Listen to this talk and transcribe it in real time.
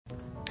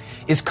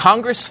Is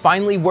Congress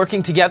finally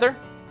working together?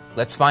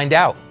 Let's find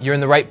out. You're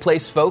in the right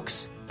place,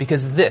 folks,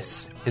 because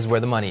this is where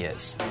the money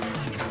is.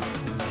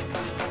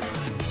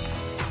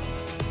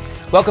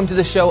 Welcome to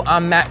the show.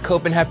 I'm Matt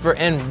Koppenheffer,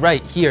 and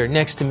right here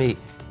next to me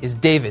is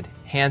David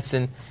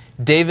Hanson.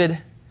 David,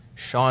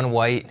 Shaun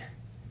White,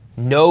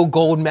 no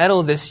gold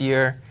medal this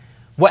year.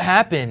 What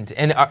happened?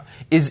 And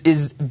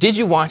did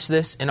you watch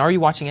this? And are you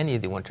watching any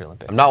of the Winter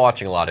Olympics? I'm not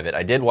watching a lot of it.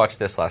 I did watch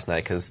this last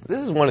night because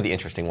this is one of the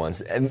interesting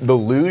ones. And the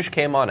luge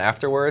came on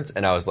afterwards,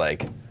 and I was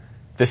like,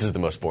 "This is the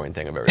most boring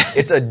thing I've ever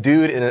seen." It's a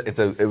dude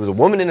it was a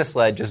woman in a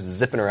sled just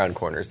zipping around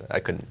corners.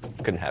 I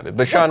couldn't have it.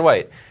 But Shaun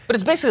White. But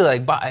it's basically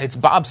like it's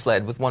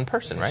bobsled with one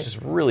person, right? It's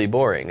just really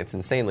boring. It's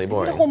insanely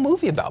boring. There's a whole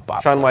movie about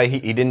bobsled. Shaun White,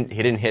 he didn't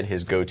hit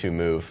his go-to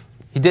move.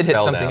 He did hit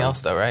Fell something down,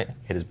 else, though, right?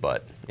 Hit his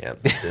butt. Yeah,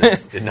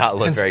 it did not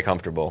look very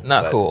comfortable.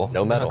 Not cool.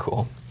 No medal. Not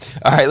cool.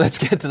 All right, let's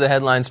get to the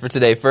headlines for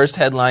today. First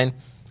headline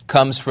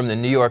comes from the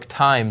New York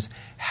Times.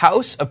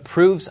 House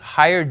approves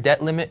higher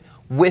debt limit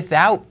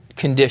without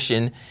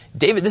condition.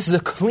 David, this is a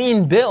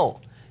clean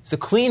bill. It's a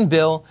clean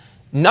bill.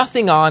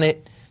 Nothing on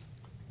it.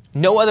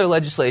 No other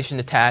legislation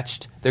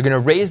attached. They're going to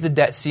raise the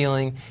debt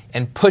ceiling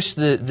and push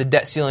the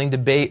debt ceiling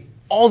debate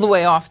all the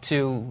way off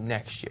to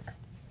next year.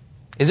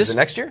 Is it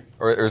next year?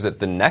 Or is it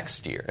the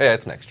next year? Yeah,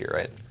 it's next year,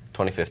 right?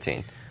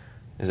 2015.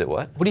 Is it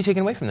what? What are you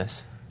taking away from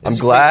this?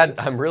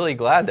 I'm really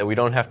glad that we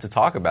don't have to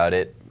talk about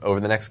it over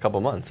the next couple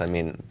months. I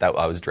mean,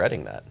 I was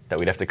dreading that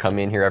we'd have to come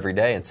in here every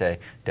day and say,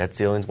 debt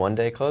ceiling's one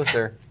day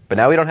closer. But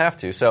now we don't have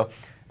to. So,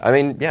 I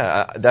mean,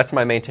 yeah, that's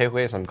my main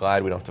takeaway is I'm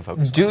glad we don't have to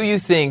focus on it. Do you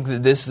think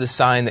that this is a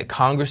sign that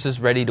Congress is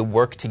ready to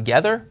work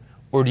together?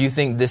 Or do you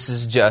think this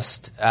is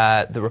just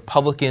the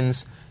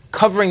Republicans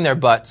covering their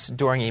butts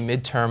during a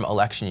midterm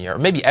election year? Or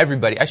maybe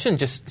everybody. I shouldn't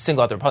just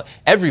single out the Republicans.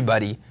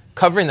 Everybody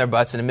covering their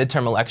butts in a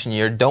midterm election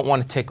year don't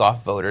want to tick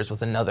off voters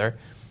with another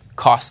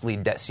costly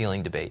debt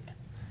ceiling debate.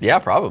 Yeah,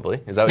 probably.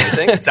 Is that what you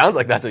think? It sounds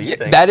like that's what you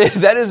think. That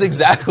is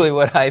exactly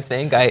what I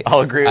think.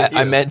 I'll agree with you.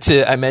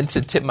 I meant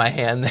to tip my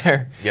hand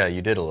there. Yeah,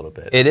 you did a little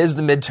bit. It is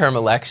the midterm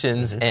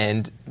elections,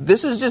 and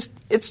this is just,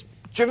 it's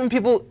driven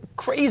people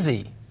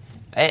crazy.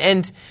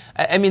 And,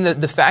 I mean,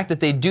 the fact that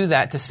they do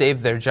that to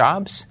save their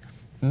jobs,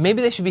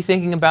 maybe they should be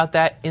thinking about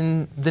that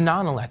in the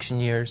non-election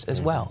years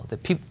as well,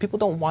 that people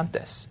don't want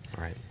this.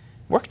 Right.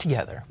 Work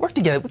together.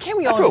 Can't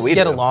we That's all what we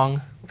get do.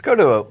 along? Let's go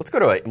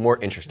to a more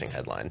interesting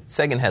headline.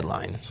 Second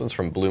headline. This one's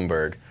from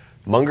Bloomberg.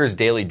 Munger's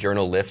Daily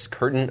Journal lifts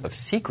curtain of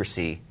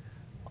secrecy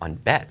on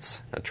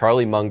bets. Now,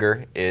 Charlie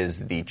Munger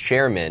is the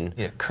chairman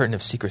curtain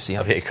of secrecy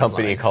on of a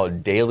company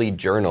called Daily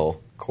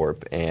Journal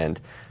Corp, and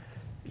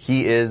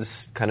he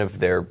is kind of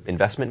their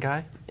investment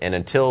guy. And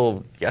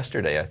until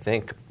yesterday, I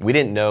think, we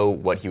didn't know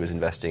what he was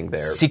investing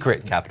their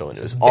capital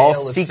into. It was all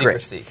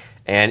secret. Secrecy.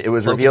 And it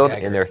was revealed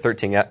in their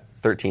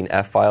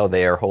 13F file.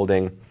 They are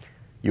holding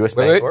U.S.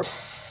 Bancorp.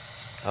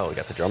 Oh, we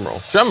got the drum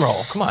roll. Drum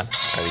roll, come on.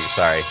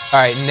 Sorry. All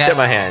right, now. Tip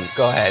my hand.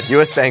 Go ahead.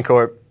 U.S.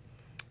 Bancorp,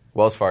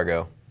 Wells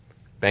Fargo,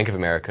 Bank of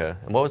America,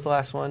 and what was the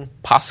last one?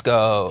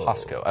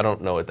 POSCO. I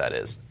don't know what that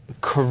is.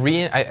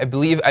 Korean. I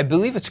believe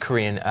it's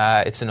Korean.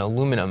 It's an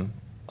aluminum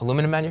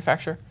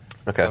manufacturer.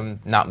 Okay. If I'm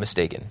not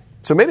mistaken.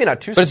 So maybe not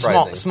too surprising.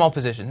 But it's small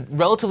position,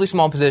 relatively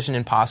small position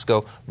in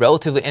POSCO,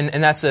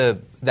 and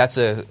that's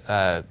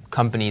a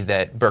company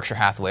that Berkshire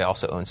Hathaway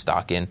also owns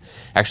stock in.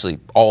 Actually,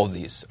 all of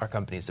these are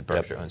companies that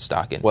Berkshire owns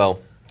stock in. Well,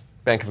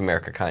 Bank of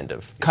America kind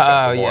of.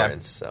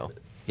 Warrants, so.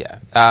 Yeah,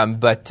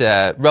 but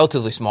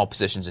relatively small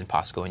positions in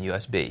POSCO and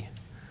USB.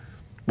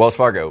 Wells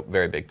Fargo,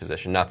 very big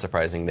position. Not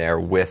surprising there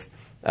with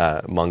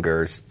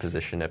Munger's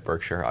position at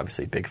Berkshire.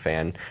 Obviously, big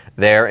fan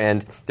there.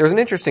 And there was an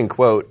interesting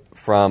quote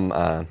from,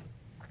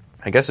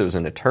 I guess it was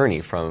an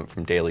attorney from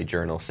Daily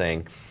Journal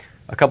saying,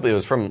 it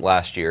was from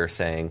last year,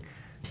 saying,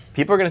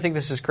 people are going to think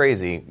this is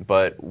crazy,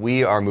 but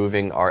we are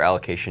moving our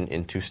allocation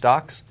into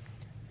stocks,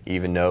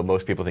 even though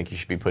most people think you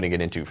should be putting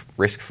it into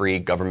risk-free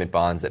government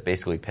bonds that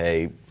basically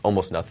pay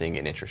almost nothing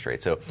in interest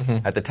rates. So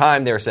at the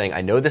time, they were saying,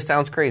 I know this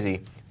sounds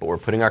crazy, but we're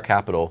putting our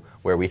capital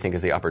where we think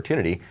is the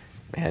opportunity.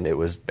 And it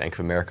was Bank of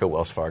America,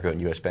 Wells Fargo,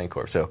 and U.S.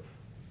 Bancorp. So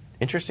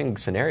interesting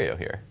scenario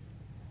here.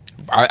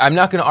 I'm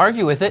not going to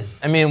argue with it.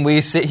 I mean,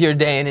 we sit here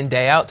day in and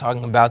day out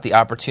talking about the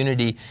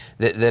opportunity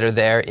that are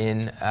there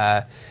in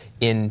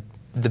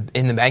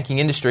the banking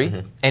industry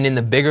and in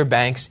the bigger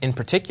banks in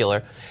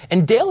particular.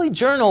 And Daily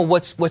Journal,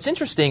 what's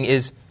interesting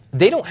is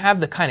they don't have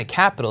the kind of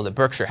capital that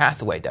Berkshire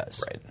Hathaway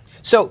does. Right.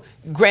 So,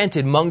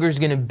 granted, Munger's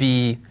going to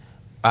be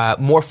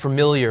more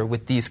familiar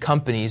with these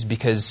companies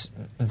because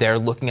they're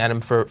looking at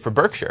them for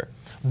Berkshire.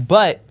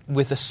 But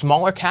with a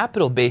smaller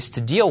capital base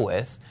to deal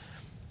with,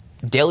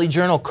 Daily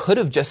Journal could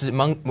have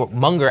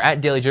Munger at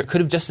Daily Journal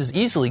could have just as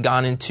easily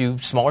gone into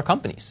smaller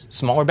companies,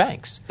 smaller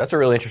banks. That's a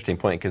really interesting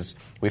point because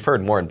we've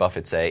heard Warren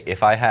Buffett say,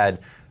 if I had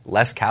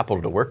less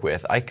capital to work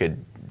with, I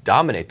could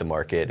dominate the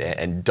market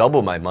and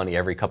double my money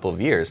every couple of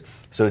years.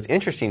 So it's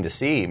interesting to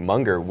see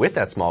Munger with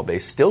that small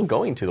base still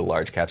going to the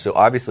large cap. So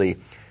obviously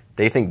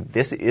they think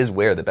this is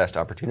where the best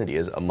opportunity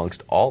is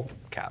amongst all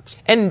caps.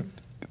 And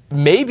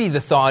maybe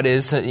the thought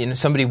is,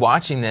 somebody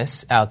watching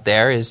this out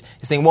there is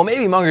thinking, well,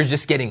 maybe Munger's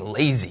just getting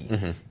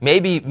lazy.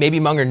 Maybe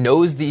Munger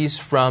knows these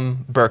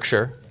from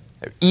Berkshire.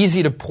 They're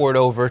easy to port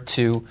over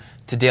to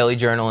Daily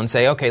Journal and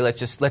say, okay, let's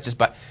just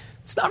buy.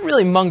 It's not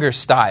really Munger's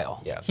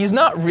style. Yeah. He's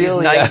not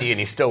really. He's 90 and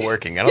he's still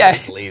working. I don't think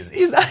he's lazy.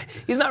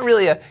 He's not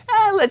really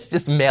let's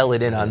just mail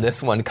it in on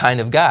this one kind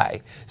of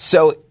guy.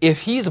 So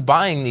if he's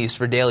buying these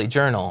for Daily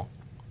Journal,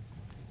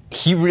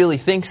 he really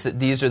thinks that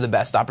these are the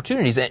best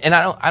opportunities. And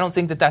I don't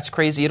think that that's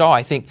crazy at all.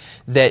 I think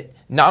that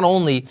not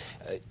only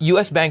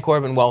U.S.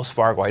 Bancorp and Wells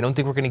Fargo, I don't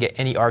think we're going to get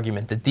any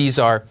argument that these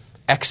are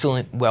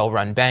excellent,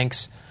 well-run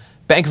banks.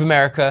 Bank of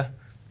America,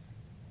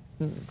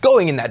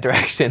 going in that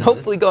direction,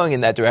 hopefully going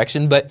in that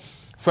direction, but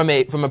from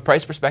a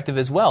price perspective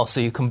as well. So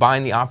you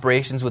combine the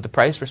operations with the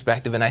price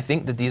perspective, and I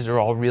think that these are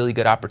all really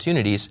good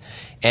opportunities.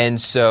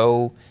 And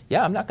so,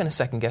 yeah, I'm not going to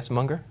second-guess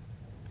Munger.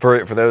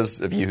 For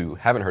those of you who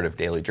haven't heard of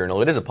Daily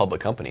Journal, it is a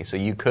public company, so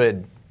you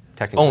could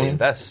technically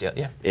invest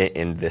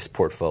in this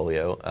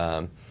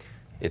portfolio.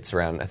 It's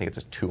around, I think it's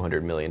a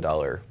 $200 million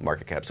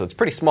market cap, so it's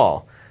pretty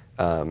small.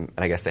 And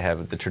I guess they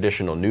have the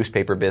traditional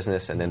newspaper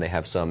business, and then they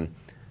have some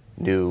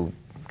new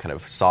kind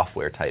of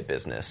software-type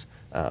business.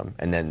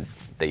 And then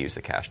they use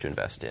the cash to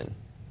invest in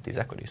these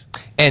equities.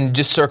 And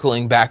just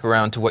circling back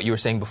around to what you were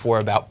saying before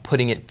about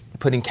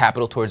putting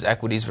capital towards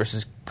equities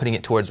versus putting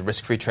it towards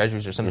risk-free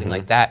treasuries or something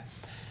like that,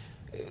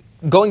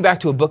 going back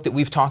to a book that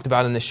we've talked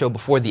about in this show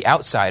before, The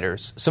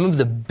Outsiders, some of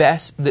the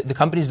best, the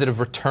companies that have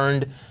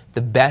returned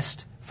the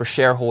best for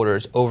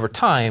shareholders over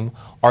time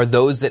are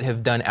those that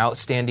have done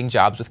outstanding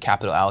jobs with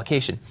capital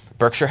allocation.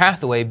 Berkshire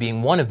Hathaway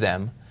being one of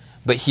them.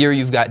 But here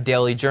you've got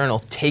Daily Journal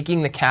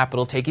taking the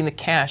capital, taking the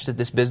cash that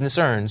this business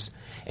earns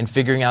and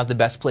figuring out the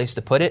best place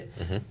to put it.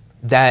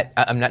 That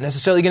I'm not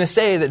necessarily going to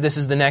say that this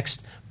is the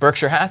next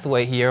Berkshire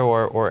Hathaway here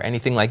or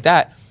anything like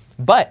that,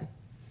 but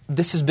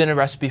this has been a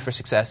recipe for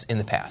success in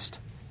the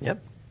past.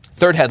 Yep.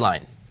 Third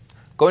headline,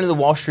 going to the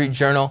Wall Street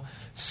Journal,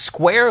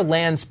 Square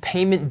lands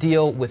payment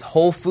deal with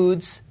Whole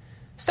Foods,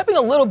 stepping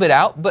a little bit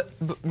out, but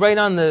right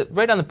on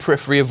the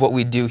periphery of what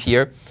we do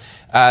here.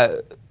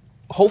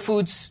 Whole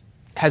Foods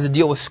has a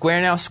deal with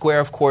Square now.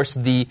 Square, of course,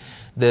 the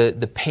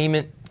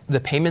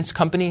payments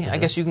company, I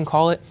guess you can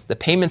call it. The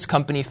payments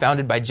company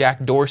founded by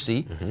Jack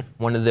Dorsey,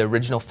 one of the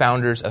original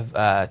founders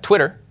of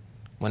Twitter,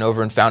 went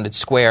over and founded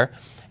Square.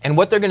 And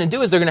what they're going to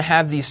do is they're going to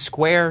have these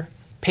Square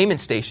payment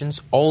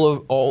stations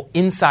all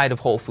inside of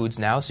Whole Foods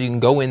now. So you can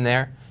go in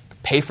there,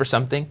 pay for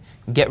something,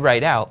 get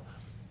right out,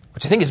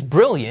 which I think is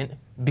brilliant.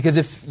 Because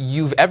if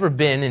you've ever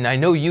been, and I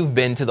know you've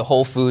been to the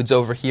Whole Foods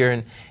over here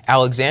in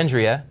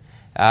Alexandria,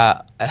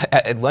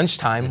 at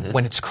lunchtime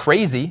when it's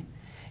crazy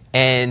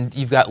and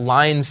you've got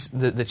lines,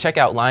 the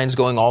checkout lines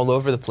going all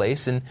over the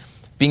place, and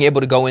being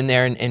able to go in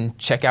there and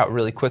check out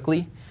really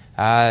quickly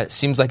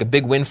seems like a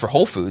big win for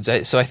Whole Foods.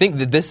 So I think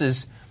that this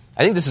is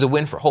a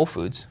win for Whole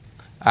Foods.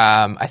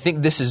 I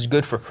think this is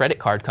good for credit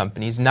card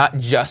companies, not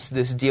just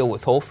this deal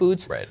with Whole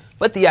Foods,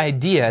 but the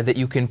idea that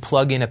you can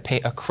plug in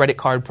a credit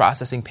card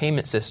processing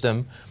payment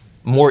system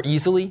more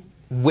easily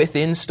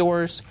within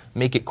stores,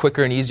 make it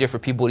quicker and easier for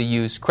people to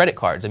use credit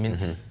cards. I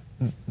mean,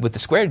 with the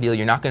Square deal,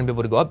 you're not going to be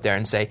able to go up there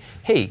and say,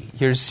 hey,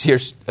 here's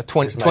a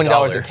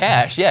 $20 in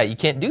cash. Yeah, you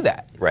can't do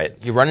that. Right.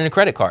 You're running a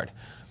credit card.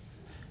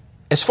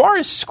 As far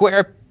as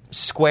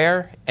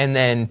Square and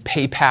then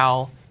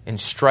PayPal and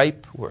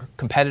Stripe were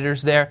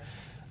competitors there,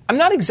 I'm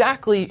not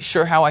exactly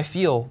sure how I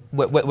feel,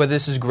 whether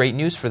this is great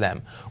news for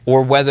them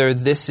or whether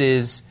this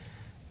is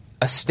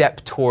a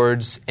step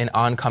towards an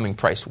oncoming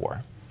price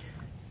war.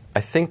 I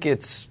think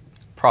it's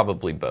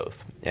probably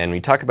both. And we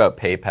talk about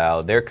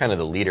PayPal, they're kind of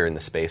the leader in the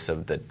space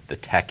of the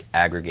tech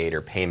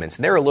aggregator payments.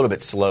 And they're a little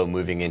bit slow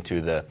moving into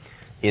the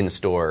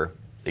in-store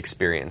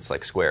experience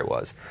like Square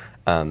was.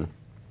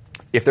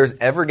 If there's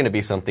ever going to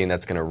be something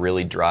that's going to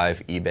really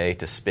drive eBay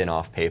to spin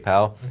off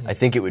PayPal, I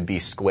think it would be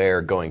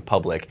Square going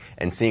public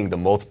and seeing the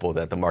multiple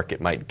that the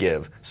market might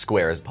give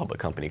Square as a public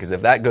company. Because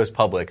if that goes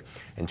public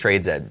and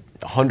trades at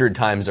 100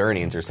 times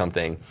earnings or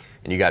something,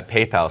 and you got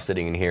PayPal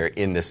sitting in here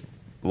in this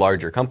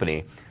larger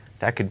company,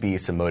 that could be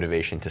some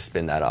motivation to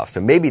spin that off. So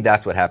maybe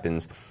that's what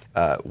happens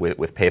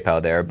with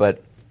PayPal there.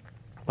 But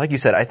like you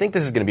said, I think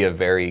this is going to be a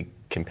very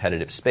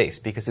competitive space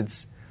because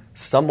it's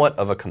somewhat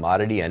of a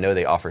commodity. I know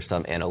they offer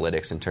some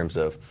analytics in terms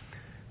of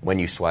when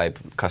you swipe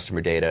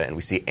customer data, and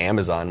we see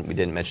Amazon, we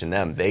didn't mention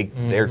them,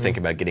 they're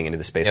thinking about getting into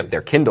the space with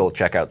their Kindle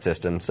checkout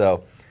system.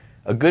 So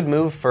a good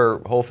move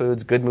for Whole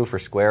Foods, good move for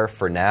Square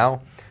for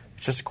now.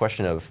 It's just a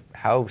question of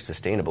how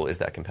sustainable is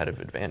that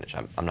competitive advantage.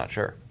 I'm not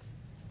sure.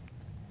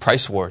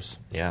 Price wars.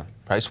 Yeah.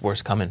 Price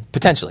wars coming,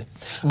 potentially.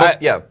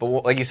 But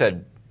like you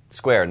said,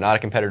 Square, not a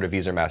competitor to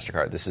Visa or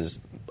MasterCard. This is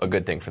a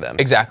good thing for them.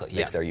 Exactly,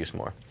 Makes their use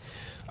more.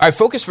 All right,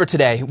 focus for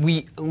today.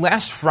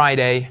 Last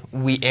Friday,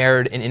 we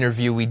aired an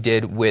interview we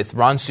did with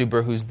Ron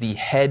Suber, who's the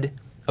head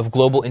of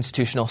global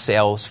institutional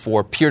sales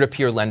for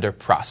peer-to-peer lender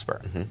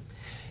Prosper.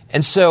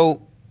 And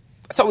so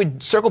I thought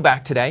we'd circle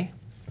back today,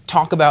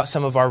 talk about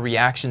some of our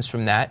reactions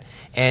from that,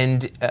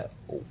 and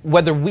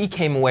whether we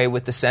came away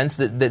with the sense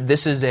that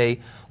this is a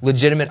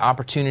legitimate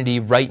opportunity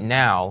right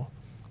now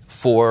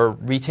for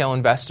retail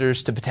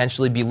investors to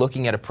potentially be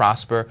looking at a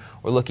Prosper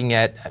or looking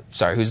at,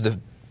 who's the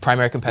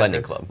primary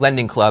competitor?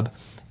 Lending Club,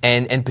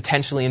 and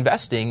potentially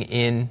investing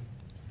in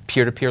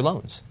peer-to-peer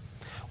loans.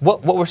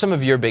 What were some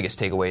of your biggest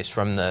takeaways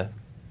from the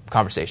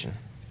conversation?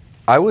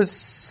 I was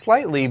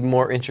slightly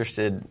more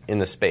interested in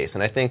the space,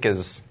 and I think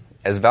as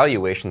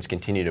valuations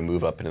continue to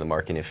move up into the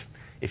market,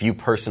 if you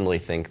personally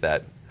think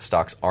that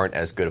stocks aren't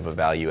as good of a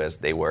value as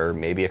they were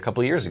maybe a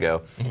couple of years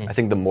ago, I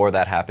think the more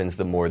that happens,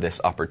 the more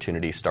this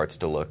opportunity starts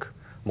to look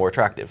more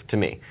attractive to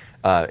me.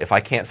 If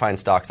I can't find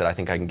stocks that I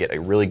think I can get a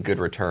really good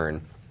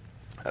return,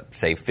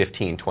 say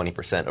 15,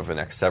 20% over the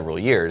next several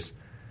years,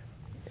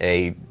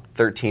 a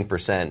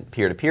 13%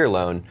 peer-to-peer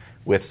loan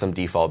with some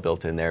default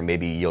built in there,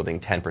 maybe yielding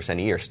 10%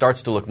 a year,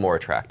 starts to look more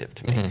attractive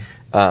to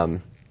me.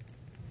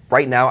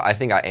 Right now, I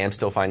think I am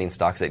still finding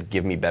stocks that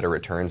give me better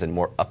returns and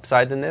more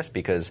upside than this,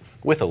 because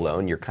with a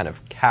loan, you're kind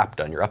of capped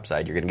on your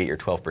upside. You're going to get your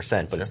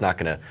 12%, but it's not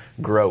going to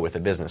grow with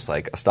a business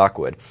like a stock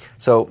would.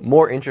 So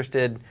more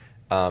interested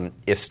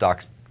if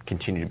stocks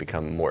continue to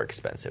become more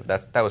expensive.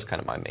 That was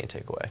kind of my main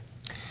takeaway.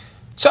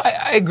 So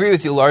I agree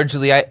with you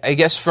largely. I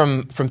guess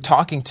from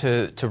talking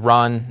to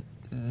Ron,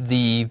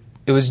 it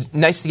was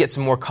nice to get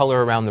some more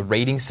color around the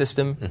rating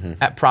system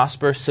at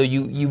Prosper, so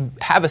you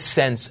have a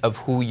sense of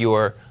who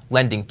you're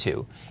lending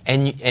to,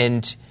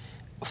 and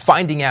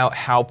finding out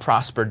how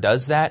Prosper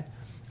does that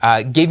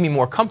gave me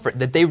more comfort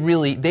that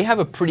they have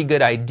a pretty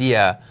good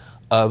idea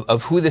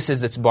of who this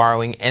is that's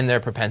borrowing and their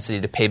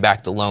propensity to pay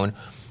back the loan.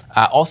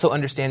 Also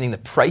understanding the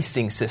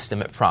pricing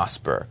system at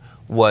Prosper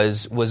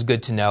was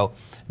good to know,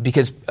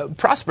 because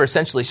Prosper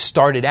essentially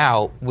started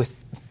out with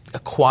a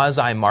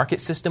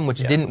quasi-market system, which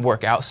didn't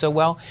work out so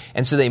well.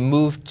 And so they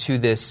moved to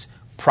this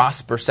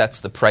Prosper sets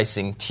the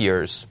pricing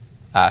tiers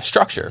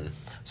structure.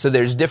 So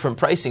there's different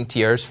pricing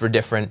tiers for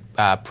different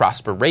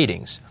Prosper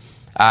ratings.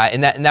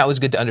 And that was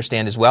good to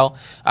understand as well.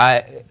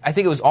 I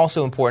think it was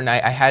also important,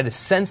 I had a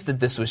sense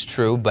that this was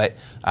true, but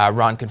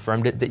Ron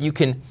confirmed it, that you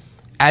can,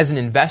 as an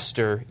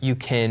investor, you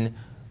can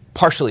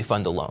partially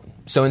fund a loan.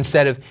 So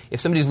instead of, if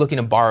somebody's looking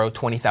to borrow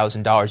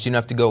 $20,000, you don't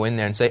have to go in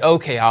there and say,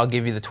 okay, I'll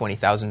give you the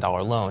 $20,000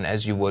 loan,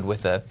 as you would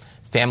with a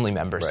family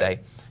member, say.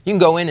 You can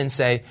go in and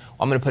say,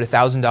 I'm going to put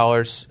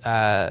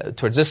 $1,000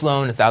 towards this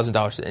loan,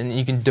 $1,000, and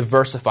you can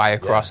diversify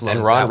across loans.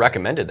 And Ron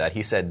recommended that.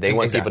 He said they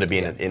want people to be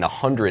in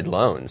 100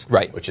 loans,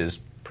 which is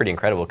pretty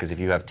incredible, because if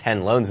you have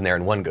 10 loans in there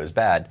and one goes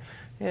bad,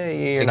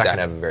 you're not going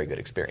to have a very good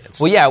experience.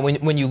 Well, yeah,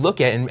 when you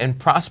look at it, and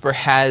Prosper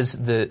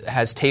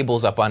has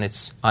tables up on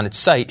its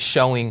site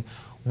showing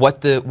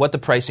what the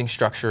pricing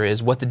structure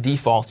is, what the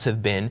defaults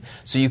have been,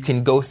 so you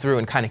can go through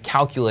and kind of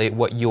calculate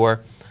what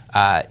your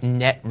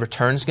net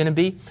return is going to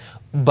be.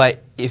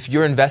 But if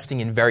you're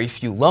investing in very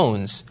few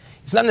loans,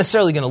 it's not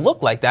necessarily going to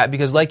look like that,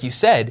 because, like you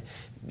said,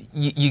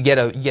 you get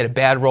a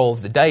bad roll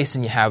of the dice,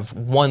 and you have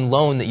one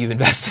loan that you've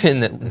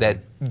invested in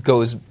that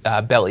goes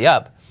belly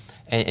up,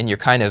 and you're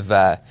kind of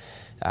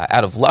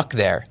out of luck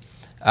there.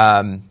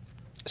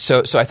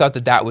 So I thought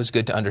that was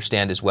good to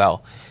understand as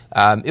well.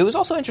 It was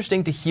also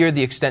interesting to hear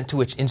the extent to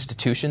which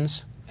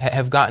institutions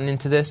have gotten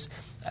into this.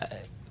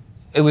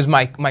 It was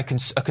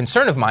a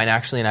concern of mine,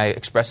 actually, and I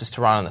expressed this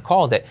to Ron on the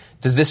call, that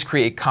does this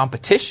create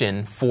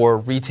competition for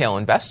retail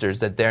investors,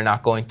 that they're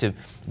not going to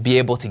be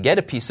able to get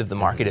a piece of the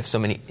market if so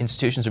many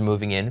institutions are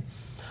moving in?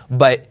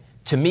 But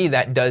to me,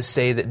 that does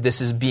say that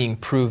this is being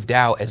proved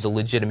out as a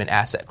legitimate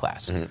asset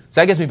class. So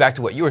that gets me back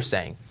to what you were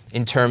saying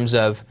in terms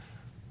of,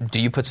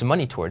 do you put some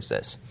money towards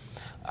this?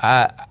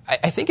 I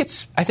think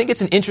it's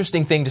an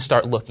interesting thing to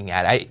start looking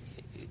at.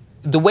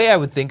 The way I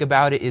would think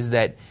about it is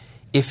that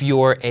if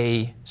you're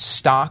a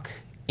stock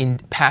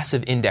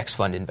passive index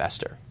fund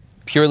investor,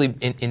 purely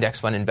index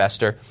fund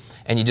investor,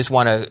 and you just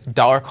want a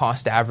dollar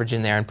cost average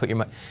in there and put your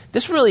money,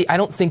 I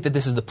don't think that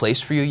this is the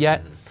place for you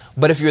yet.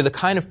 But if you're the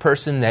kind of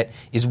person that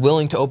is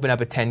willing to open up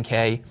a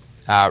 10K,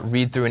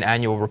 read through an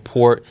annual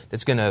report,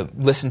 that's going to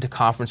listen to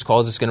conference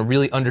calls, that's going to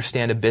really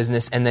understand a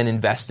business, and then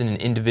invest in an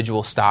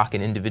individual stock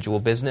and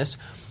individual business,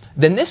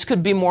 then this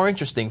could be more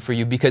interesting for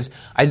you, because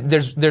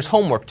there's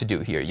homework to do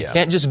here. You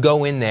can't just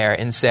go in there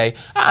and say,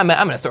 I'm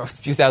going to throw a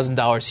few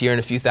 $1,000s here and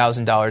a few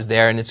 $1,000s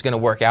there, and it's going to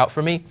work out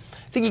for me.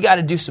 I think you got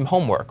to do some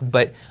homework.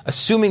 But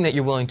assuming that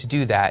you're willing to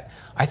do that,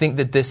 I think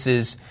that this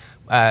is,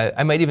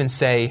 I might even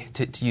say,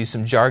 to use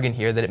some jargon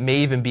here, that it may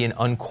even be an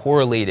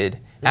uncorrelated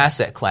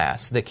asset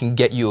class that can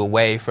get you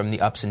away from the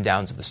ups and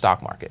downs of the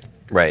stock market.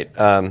 Right.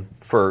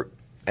 For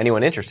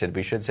anyone interested,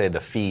 we should say the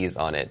fees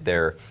on it.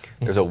 There's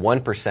a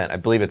 1%, I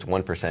believe it's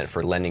 1%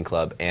 for Lending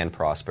Club and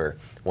Prosper,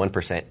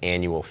 1%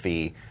 annual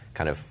fee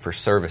kind of for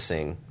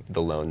servicing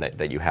the loan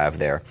that you have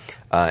there.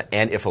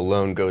 And if a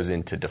loan goes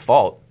into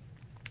default,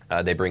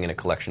 they bring in a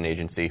collection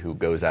agency who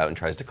goes out and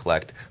tries to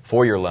collect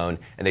for your loan,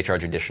 and they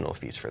charge additional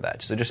fees for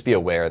that. So just be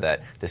aware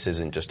that this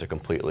isn't just a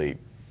completely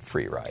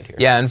free ride here.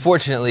 Yeah,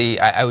 unfortunately,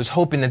 I was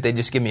hoping that they'd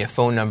just give me a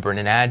phone number and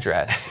an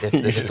address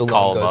if the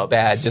loan goes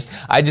bad.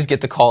 I just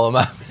get to call them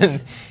up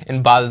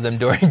and bother them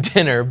during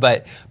dinner.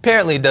 But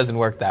apparently, it doesn't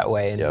work that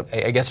way. And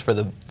I guess for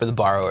the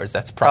borrowers,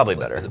 that's probably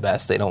better. The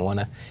best. They don't want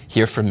to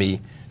hear from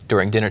me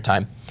during dinner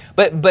time.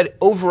 But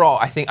overall,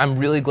 I think I'm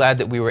really glad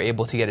that we were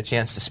able to get a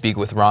chance to speak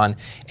with Ron.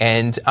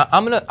 And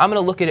I'm gonna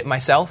look at it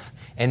myself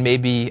and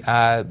maybe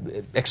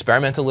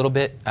experiment a little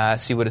bit,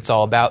 see what it's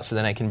all about, so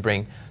then I can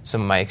bring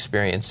some of my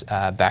experience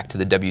back to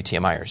the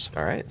WTMIers.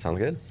 All right, sounds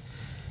good.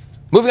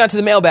 Moving on to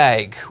the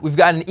mailbag, we've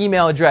got an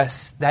email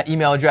address. That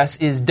email address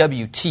is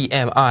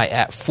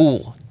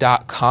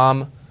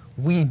WTMI@fool.com.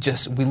 We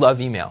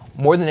love email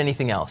more than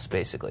anything else,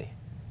 basically.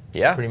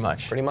 Yeah, pretty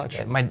much.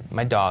 Yeah,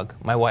 my dog,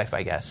 my wife,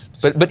 I guess.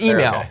 But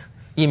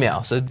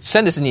email. So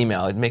send us an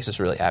email. It makes us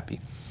really happy.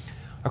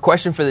 Our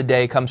question for the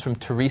day comes from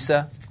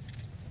Teresa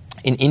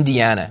in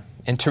Indiana.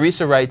 And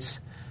Teresa writes,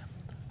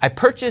 I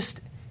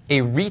purchased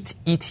a REIT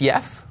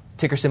ETF,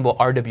 ticker symbol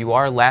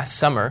RWR, last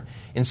summer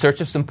in search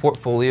of some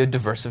portfolio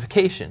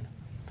diversification.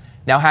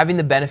 Now, having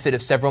the benefit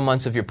of several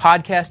months of your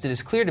podcast, it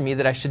is clear to me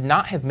that I should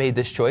not have made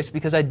this choice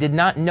because I did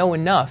not know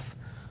enough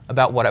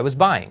about what I was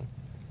buying.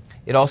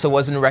 It also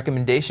wasn't a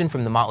recommendation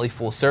from the Motley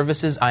Fool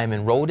services I am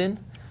enrolled in.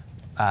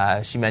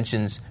 She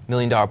mentions $1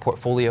 Million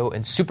Portfolio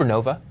and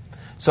Supernova.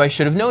 So I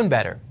should have known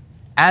better.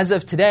 As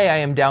of today, I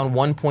am down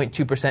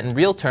 1.2% in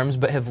real terms,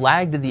 but have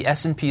lagged the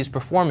S&P's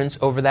performance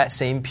over that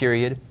same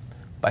period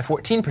by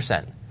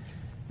 14%.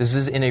 This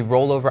is in a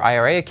rollover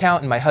IRA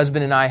account, and my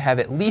husband and I have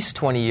at least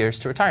 20 years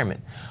to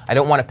retirement. I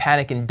don't want to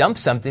panic and dump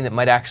something that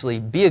might actually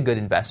be a good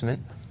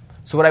investment.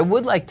 So what I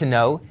would like to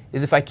know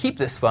is if I keep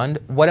this fund,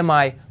 what am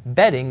I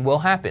betting will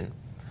happen?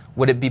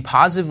 Would it be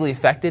positively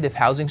affected if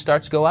housing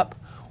starts go up?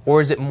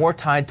 Or is it more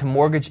tied to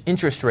mortgage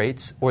interest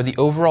rates or the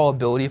overall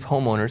ability of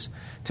homeowners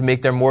to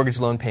make their mortgage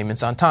loan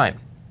payments on time?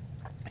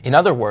 In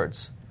other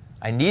words,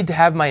 I need to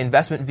have my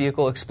investment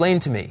vehicle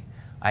explained to me.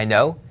 I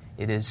know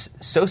it is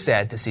so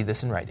sad to see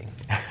this in writing.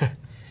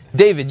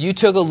 David, you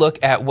took a look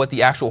at what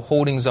the actual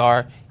holdings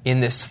are in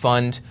this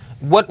fund.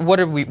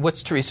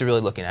 What's Teresa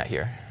really looking at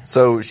here?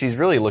 So she's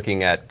really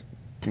looking at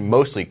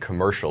mostly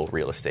commercial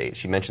real estate.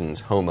 She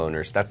mentions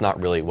homeowners. That's not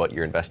really what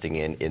you're investing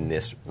in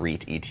this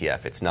REIT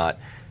ETF. It's not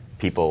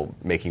people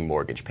making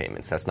mortgage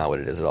payments. That's not what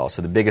it is at all.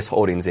 So the biggest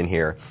holdings in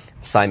here,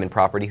 Simon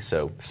Property,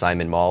 so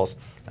Simon Malls.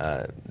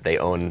 They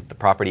own the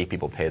property.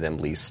 People pay them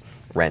lease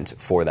rent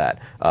for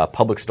that.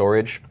 Public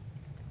Storage,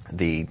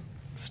 the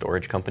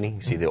storage company.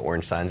 You see the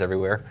orange signs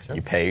everywhere. Sure.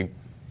 You pay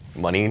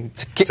money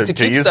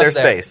to use their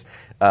space.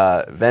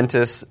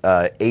 Ventus,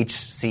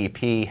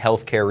 HCP,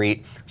 Healthcare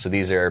REIT. So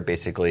these are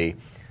basically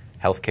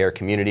healthcare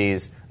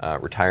communities,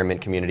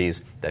 retirement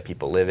communities that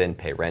people live in,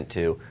 pay rent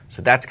to.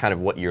 So that's kind of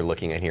what you're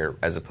looking at here,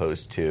 as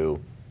opposed to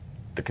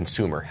the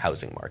consumer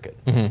housing market.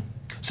 Mm-hmm.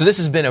 So this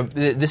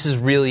is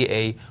really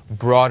a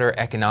broader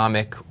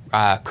economic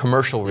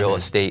commercial real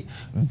estate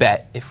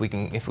bet, if we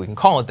can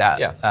call it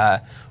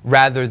that,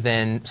 rather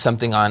than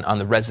something on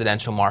the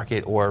residential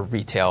market or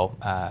retail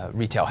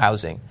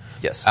housing.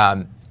 Yes.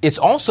 It's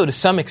also, to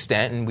some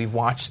extent, and we've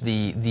watched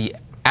the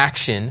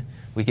action,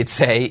 we could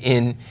say,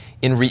 in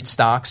REIT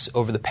stocks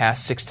over the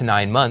past 6 to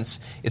 9 months,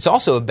 it's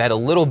also a bet a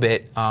little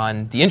bit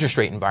on the interest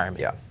rate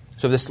environment. Yeah.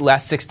 So this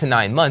last 6 to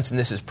 9 months, and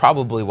this is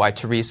probably why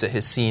Teresa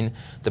has seen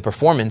the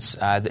performance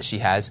that she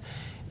has,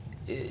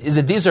 is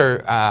that these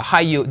are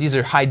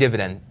high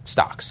dividend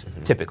stocks,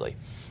 typically.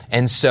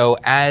 And so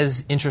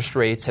as interest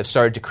rates have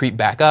started to creep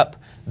back up,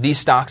 these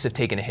stocks have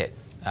taken a hit.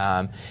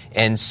 And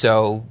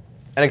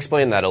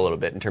explain that a little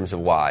bit in terms of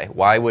why.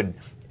 Why would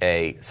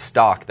a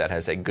stock that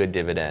has a good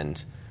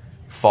dividend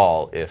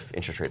fall if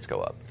interest rates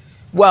go up?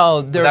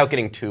 Well, without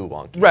getting too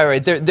wonky.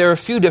 Right. There are a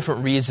few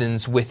different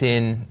reasons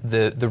within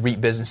the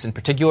REIT business in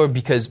particular,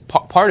 because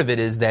part of it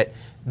is that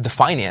the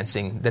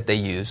financing that they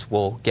use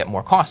will get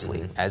more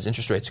costly. As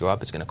interest rates go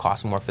up, it's going to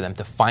cost more for them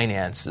to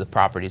finance the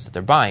properties that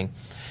they're buying.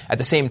 At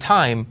the same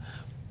time,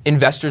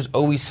 investors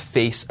always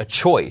face a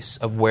choice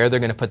of where they're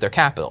going to put their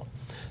capital.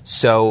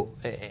 So,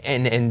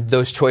 and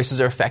those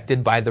choices are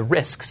affected by the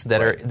risks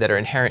that are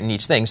inherent in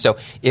each thing. So,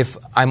 if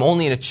I'm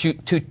only in a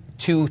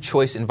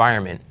two-choice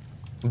environment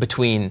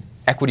between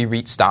equity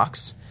REIT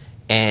stocks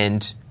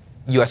and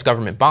U.S.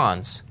 government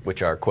bonds,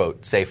 which are,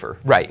 quote, safer.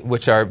 Right,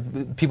 which are,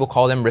 people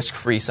call them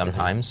risk-free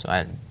sometimes.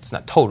 It's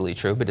not totally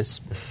true, but it's,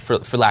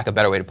 for lack of a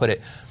better way to put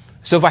it.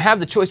 So if I have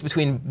the choice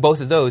between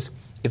both of those,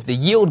 if the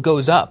yield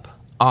goes up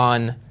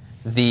on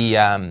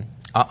the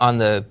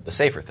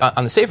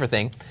safer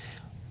thing,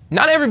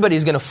 not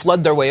everybody's going to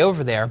flood their way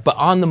over there, but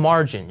on the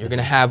margin, you're going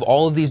to have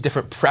all of these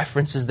different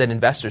preferences that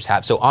investors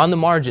have. So on the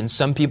margin,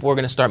 some people are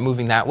going to start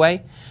moving that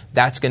way.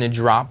 That's going to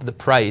drop the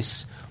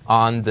price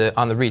on the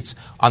REITs.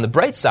 On the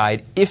bright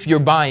side, if you're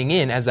buying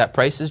in as that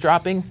price is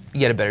dropping,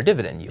 you get a better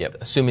dividend yield,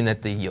 assuming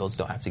that the yields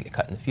don't have to get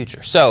cut in the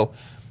future. So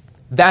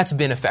that's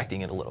been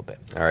affecting it a little bit.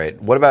 All right.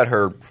 What about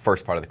her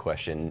first part of the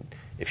question?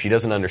 If she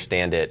doesn't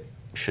understand it,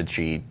 should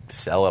she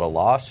sell at a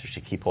loss? Should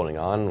she keep holding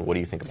on? What do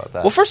you think about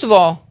that? Well, first of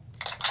all,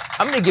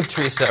 I'm going to give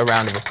Teresa a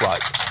round of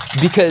applause,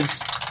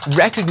 because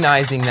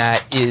recognizing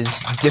that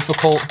is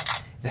difficult.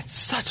 That's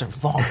such a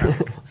long term.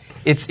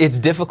 It's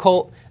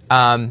difficult,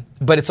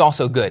 but it's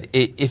also good.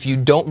 If you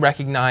don't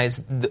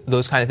recognize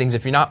those kind of things,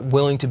 if you're not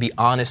willing to be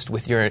honest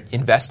with your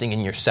investing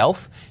in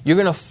yourself, you're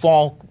going to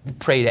fall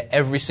prey to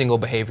every single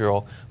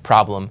behavioral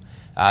problem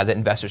that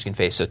investors can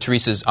face. So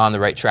Teresa's on the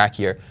right track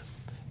here.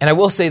 And I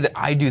will say that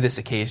I do this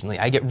occasionally.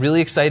 I get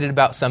really excited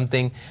about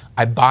something.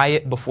 I buy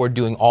it before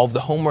doing all of the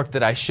homework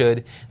that I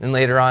should. Then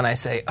later on I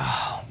say,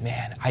 oh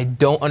man, I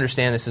don't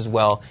understand this as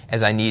well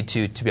as I need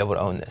to be able to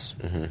own this.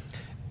 Mm-hmm.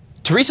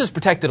 Teresa's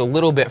protected a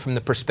little bit from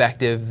the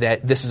perspective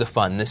that this is a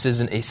fund. This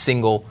isn't a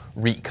single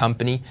REIT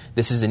company.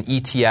 This is an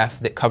ETF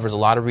that covers a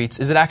lot of REITs.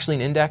 Is it actually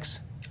an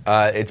index?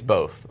 It's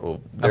both.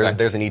 Well,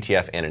 there's an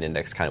ETF and an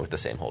index kind of with the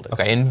same holdings.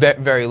 Okay, and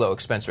very low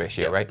expense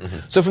ratio, right? Mm-hmm.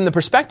 So from the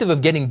perspective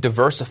of getting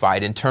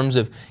diversified in terms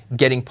of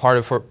getting part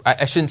of her,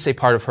 I shouldn't say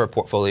part of her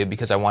portfolio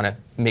because I want to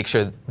make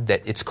sure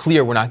that it's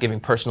clear we're not giving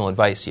personal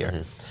advice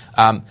here.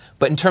 Mm-hmm.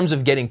 But in terms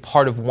of getting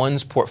part of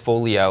one's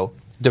portfolio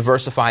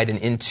diversified and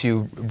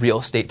into real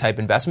estate type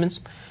investments,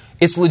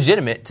 it's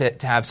legitimate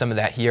to have some of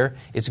that here.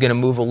 It's going to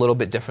move a little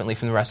bit differently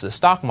from the rest of the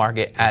stock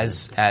market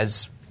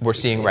as we're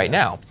seeing right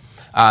now.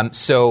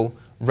 So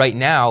right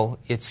now,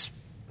 it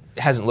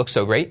hasn't looked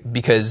so great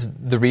because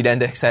the REIT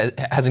index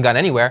hasn't gone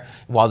anywhere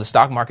while the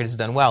stock market has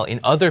done well. In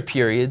other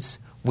periods,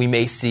 we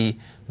may see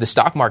the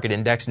stock market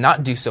index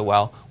not do so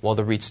well while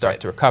the REITs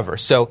start to recover.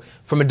 So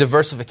from a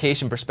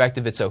diversification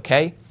perspective, it's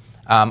okay.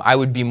 I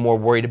would be more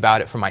worried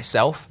about it for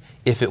myself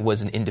if it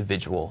was an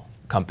individual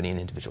company, an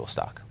individual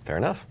stock. Fair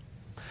enough.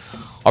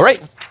 All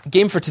right,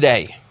 game for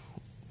today.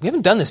 We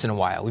haven't done this in a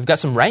while. We've got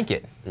some Rank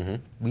It.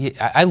 Mm-hmm.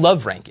 I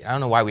love Rank It. I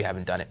don't know why we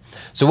haven't done it.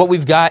 So what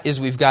we've got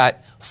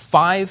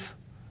 5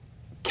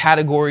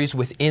 categories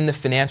within the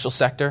financial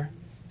sector,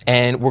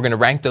 and we're going to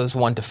rank those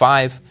 1 to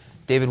 5.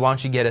 David, why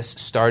don't you get us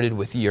started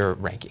with your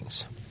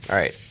rankings? All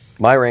right.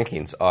 My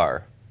rankings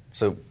are,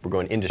 so we're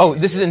going industry. Oh,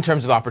 this is in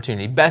terms of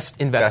opportunity. Best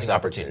investing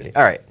opportunity.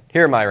 All right.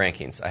 Here are my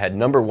rankings. I had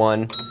number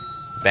 1,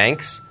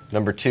 banks.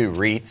 Number 2,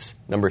 REITs.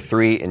 Number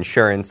 3,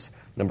 insurance.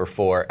 Number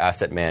 4,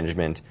 asset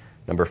management.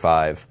 Number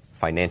 5,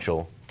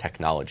 financial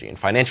technology. And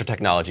financial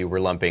technology,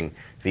 we're lumping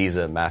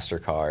Visa,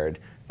 MasterCard.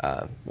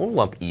 We'll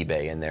lump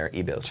eBay in there.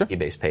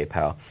 eBay's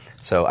PayPal.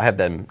 So I have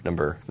them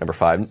number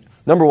 5.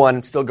 Number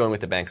 1, still going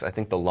with the banks. I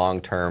think the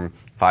long-term,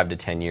 5 to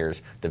 10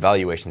 years, the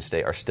valuations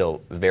today are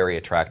still very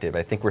attractive.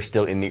 I think we're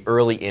still in the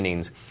early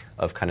innings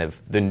of kind of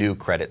the new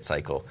credit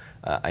cycle.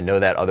 I know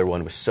that other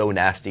one was so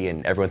nasty,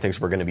 and everyone thinks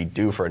we're going to be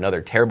due for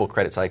another terrible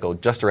credit cycle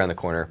just around the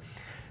corner.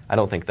 I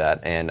don't think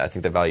that, and I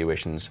think the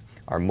valuations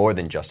are more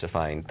than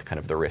justifying kind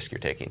of the risk you're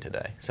taking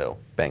today. So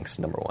banks,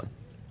 number 1.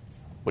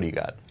 What do you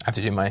got? I have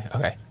to do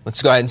okay.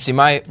 Let's go ahead and see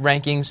my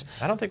rankings.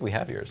 I don't think we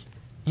have yours.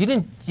 You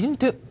didn't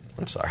do it.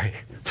 I'm sorry.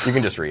 You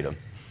can just read them.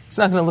 It's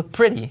not going to look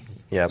pretty.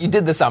 Yeah. You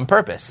did this on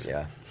purpose.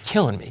 Yeah.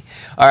 Killing me.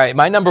 All right,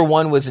 my number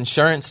 1 was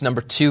insurance.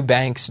 Number 2,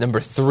 banks. Number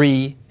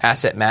 3,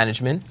 asset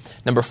management.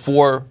 Number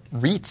 4,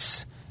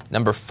 REITs.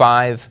 Number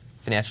 5,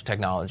 financial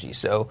technology.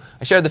 So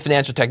I shared the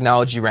financial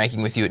technology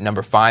ranking with you at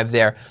number 5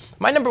 there.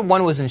 My number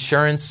 1 was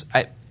insurance.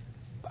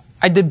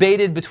 I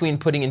debated between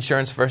putting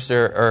insurance first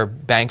or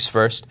banks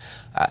first.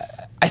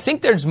 I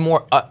think there's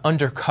more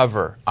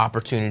undercover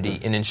opportunity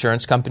in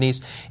insurance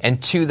companies,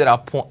 and 2 that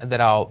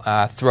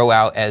I'll throw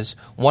out as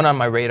one on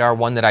my radar,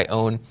 one that I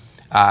own.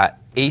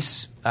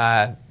 ACE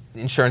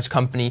insurance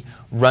company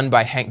run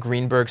by Hank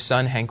Greenberg's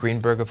son. Hank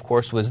Greenberg, of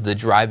course, was the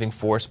driving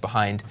force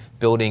behind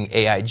building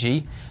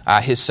AIG.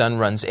 His son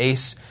runs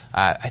ACE.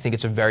 I think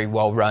it's a very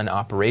well-run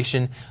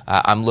operation.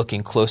 I'm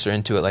looking closer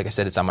into it. Like I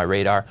said, it's on my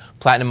radar.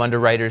 Platinum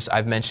Underwriters,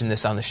 I've mentioned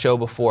this on the show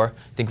before.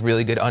 I think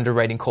really good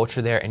underwriting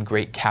culture there and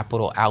great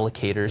capital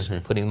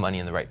allocators putting money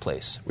in the right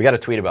place. We got a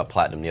tweet about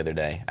Platinum the other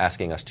day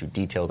asking us to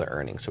detail their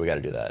earnings, so we got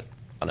to do that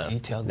on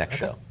a next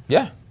show.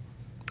 Yeah.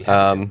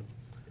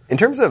 In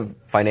terms of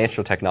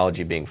financial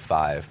technology being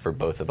 5 for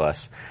both of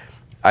us,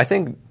 I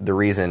think I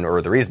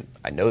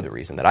know the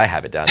reason that I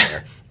have it down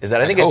there is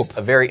that I think it's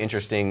a very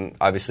interesting,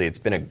 obviously it's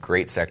been a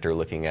great sector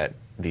looking at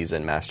Visa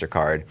and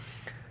MasterCard,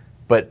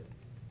 but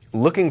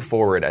looking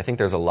forward, I think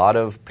there's a lot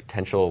of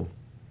potential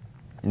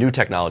new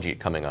technology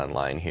coming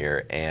online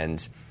here,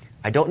 and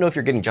I don't know if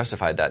you're getting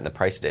justified that in the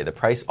price today. The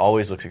price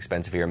always looks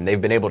expensive here, and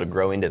they've been able to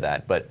grow into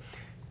that, but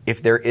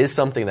if there is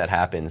something that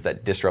happens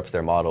that disrupts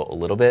their model a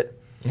little bit,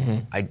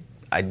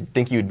 I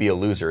think you'd be a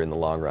loser in the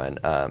long run.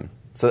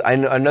 So I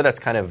know that's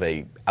kind of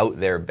a out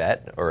there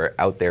bet or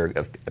out there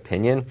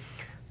opinion,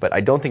 but I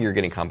don't think you're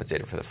getting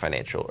compensated for the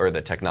financial or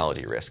the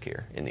technology risk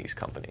here in these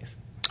companies.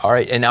 All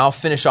right, and I'll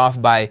finish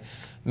off by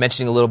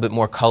mentioning a little bit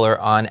more color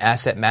on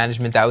asset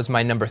management. That was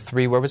my number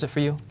 3. Where was it for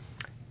you?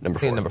 Number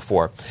 4. Number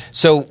 4.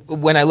 So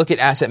when I look at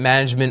asset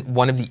management,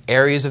 one of the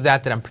areas of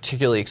that I'm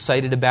particularly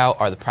excited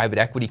about are the private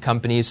equity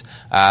companies,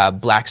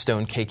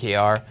 Blackstone,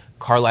 KKR,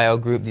 Carlyle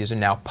Group. These are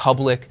now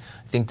public.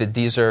 I think that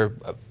these are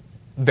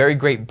very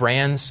great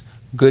brands,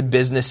 good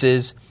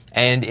businesses,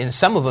 And in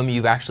some of them,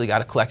 you've actually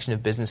got a collection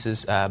of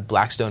businesses.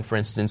 Blackstone, for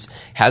instance,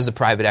 has the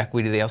private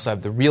equity. They also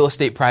have the real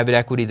estate private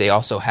equity. They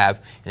also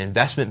have an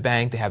investment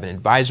bank. They have an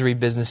advisory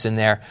business in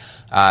there,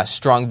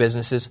 strong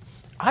businesses.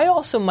 I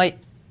also might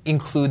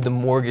include the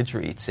mortgage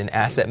REITs in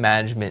asset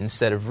management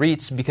instead of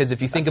REITs, because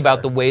if you think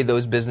about the way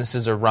those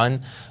businesses are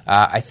run,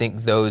 I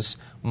think those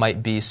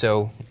might be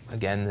so.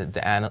 Again, the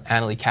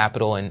Annaly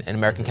Capital and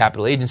American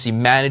Capital Agency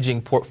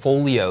managing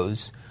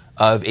portfolios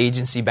of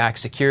agency-backed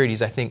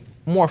securities, I think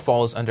more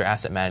falls under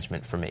asset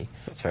management for me.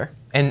 That's fair.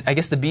 And I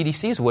guess the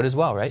BDCs would as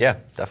well, right? Yeah,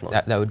 definitely.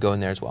 That would go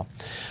in there as well.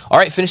 All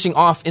right, finishing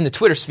off in the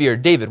Twitter sphere,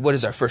 David, what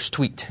is our first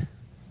tweet?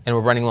 And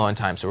we're running low on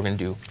time, so we're going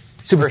to do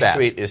super fast.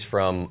 First tweet is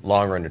from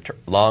Long Run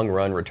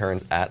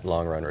Returns at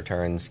Long Run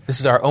Returns. This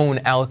is our own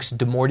Alex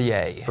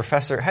Demortier.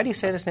 Professor, how do you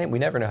say this name? We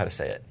never know how to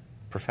say it.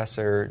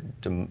 Professor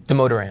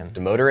Demodoran.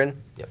 Demodoran?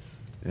 Yep.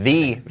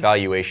 The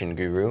valuation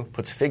guru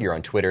puts a figure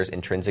on Twitter's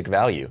intrinsic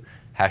value.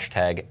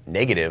 Hashtag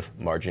negative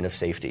margin of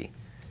safety.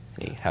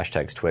 He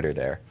hashtags Twitter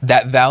there.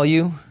 That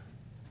value,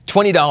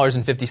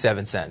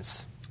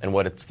 $20.57. And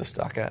what it's the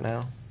stock at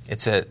now?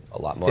 It's at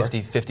a lot more.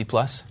 50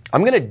 plus.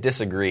 I'm going to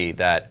disagree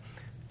that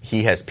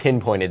he has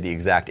pinpointed the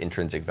exact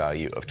intrinsic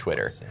value of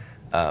Twitter.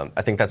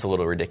 I think that's a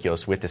little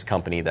ridiculous with this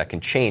company that can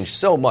change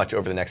so much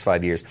over the next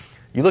 5 years.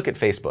 You look at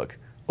Facebook,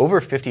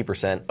 over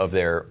 50% of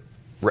their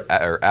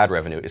ad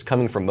revenue is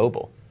coming from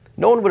mobile.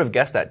 No one would have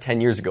guessed that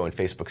 10 years ago when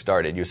Facebook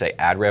started. You say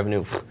ad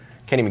revenue,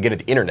 can't even get at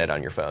the internet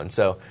on your phone.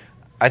 So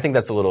I think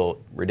that's a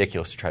little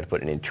ridiculous to try to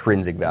put an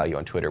intrinsic value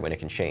on Twitter when it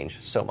can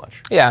change so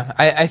much. Yeah,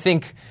 I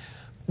think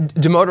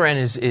Demodoran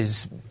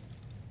is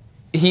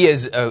he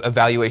is a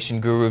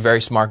valuation guru, a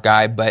very smart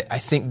guy, but I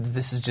think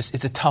this is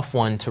it's a tough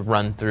one to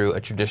run through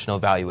a traditional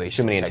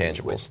valuation. Too many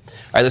intangibles.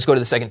 All right, let's go to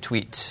the second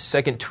tweet.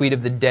 Second tweet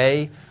of the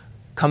day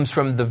comes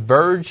from The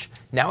Verge.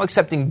 Now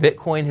accepting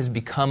Bitcoin has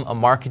become a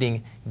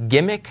marketing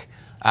gimmick.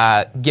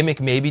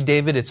 Gimmick maybe,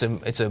 David. It's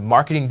a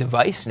marketing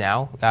device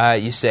now.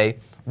 You say,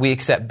 we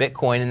accept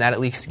Bitcoin, and that at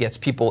least gets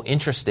people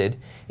interested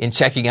in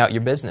checking out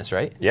your business,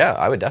 right? Yeah,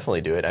 I would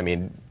definitely do it. I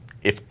mean,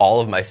 if all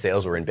of my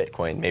sales were in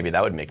Bitcoin, maybe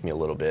that would make me a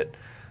little bit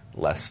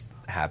less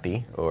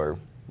happy or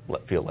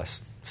feel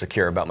less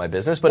secure about my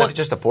business. But if it's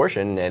just a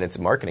portion and it's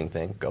a marketing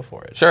thing, go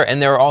for it. Sure,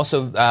 and there are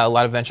also a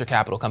lot of venture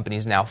capital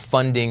companies now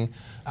funding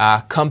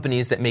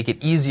companies that make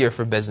it easier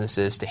for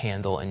businesses to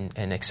handle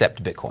and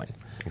accept Bitcoin.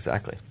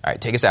 Exactly. All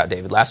right, take us out,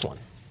 David. Last one.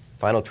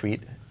 Final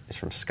tweet is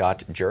from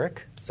Scott Jurek.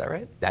 Is that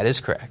right? That is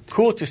correct.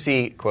 Cool to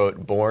see,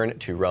 quote, Born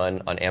to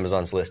Run on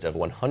Amazon's list of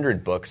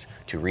 100 books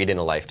to read in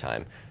a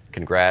lifetime.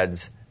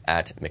 Congrats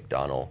at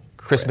McDonald.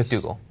 Chris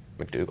McDougall.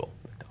 McDougall,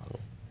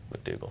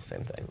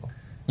 same thing.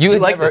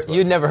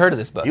 You'd never heard of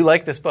this book. You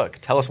like this book.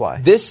 Tell us why.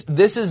 This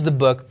is the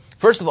book.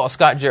 First of all,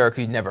 Scott Jurek,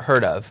 who you'd never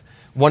heard of,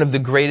 one of the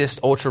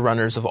greatest ultra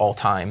runners of all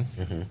time.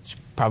 Mm-hmm. You should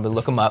probably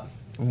look him up.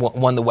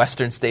 Won the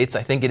Western States.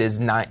 I think it is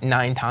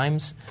nine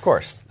times. Of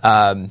course.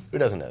 Who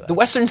doesn't know that? The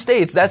Western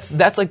States,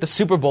 that's like the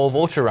Super Bowl of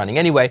ultra running.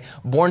 Anyway,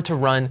 Born to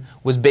Run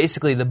was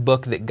basically the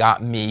book that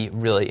got me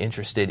really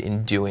interested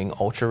in doing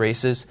ultra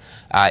races.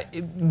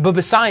 But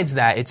besides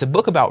that, it's a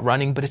book about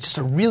running, but it's just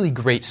a really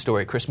great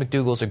story. Chris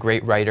McDougall's a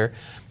great writer.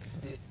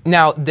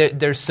 Now,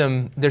 there's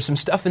some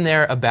stuff in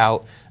there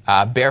about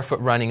barefoot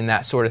running and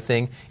that sort of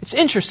thing. It's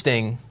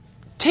interesting.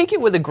 Take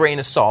it with a grain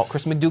of salt.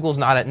 Chris McDougall's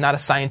not a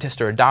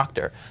scientist or a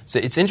doctor. So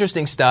it's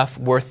interesting stuff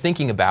worth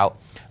thinking about.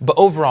 But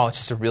overall, it's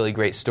just a really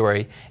great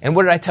story. And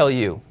what did I tell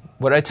you?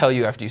 What did I tell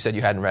you after you said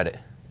you hadn't read it?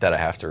 That I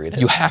have to read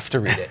it. You have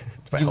to read it.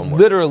 You homework.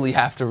 Literally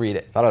have to read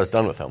it. Thought I was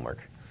done with homework.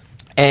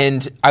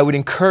 And I would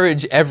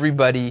encourage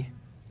everybody,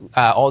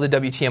 all the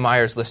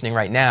WTMIers listening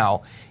right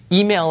now,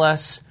 email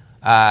us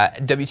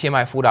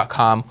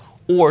WTMI@fool.com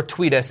or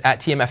tweet us at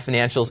TMF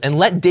Financials and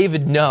let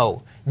David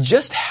know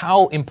just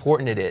how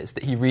important it is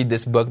that he read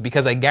this book,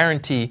 because I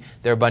guarantee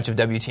there are a bunch of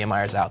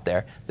WTMIers out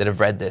there that have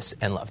read this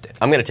and loved it.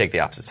 I'm going to take the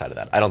opposite side of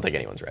that. I don't think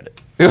anyone's read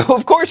it.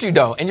 Of course you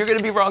don't, and you're going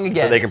to be wrong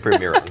again. So they can prove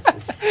me wrong.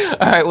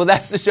 All right, well,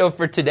 that's the show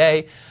for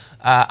today.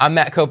 I'm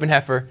Matt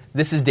Copenheffer.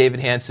 This is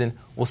David Hanson.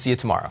 We'll see you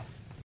tomorrow.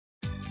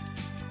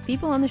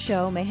 People on the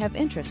show may have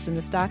interest in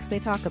the stocks they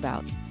talk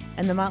about,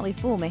 and the Motley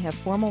Fool may have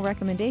formal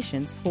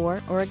recommendations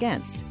for or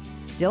against.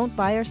 Don't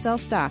buy or sell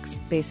stocks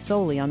based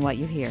solely on what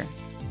you hear.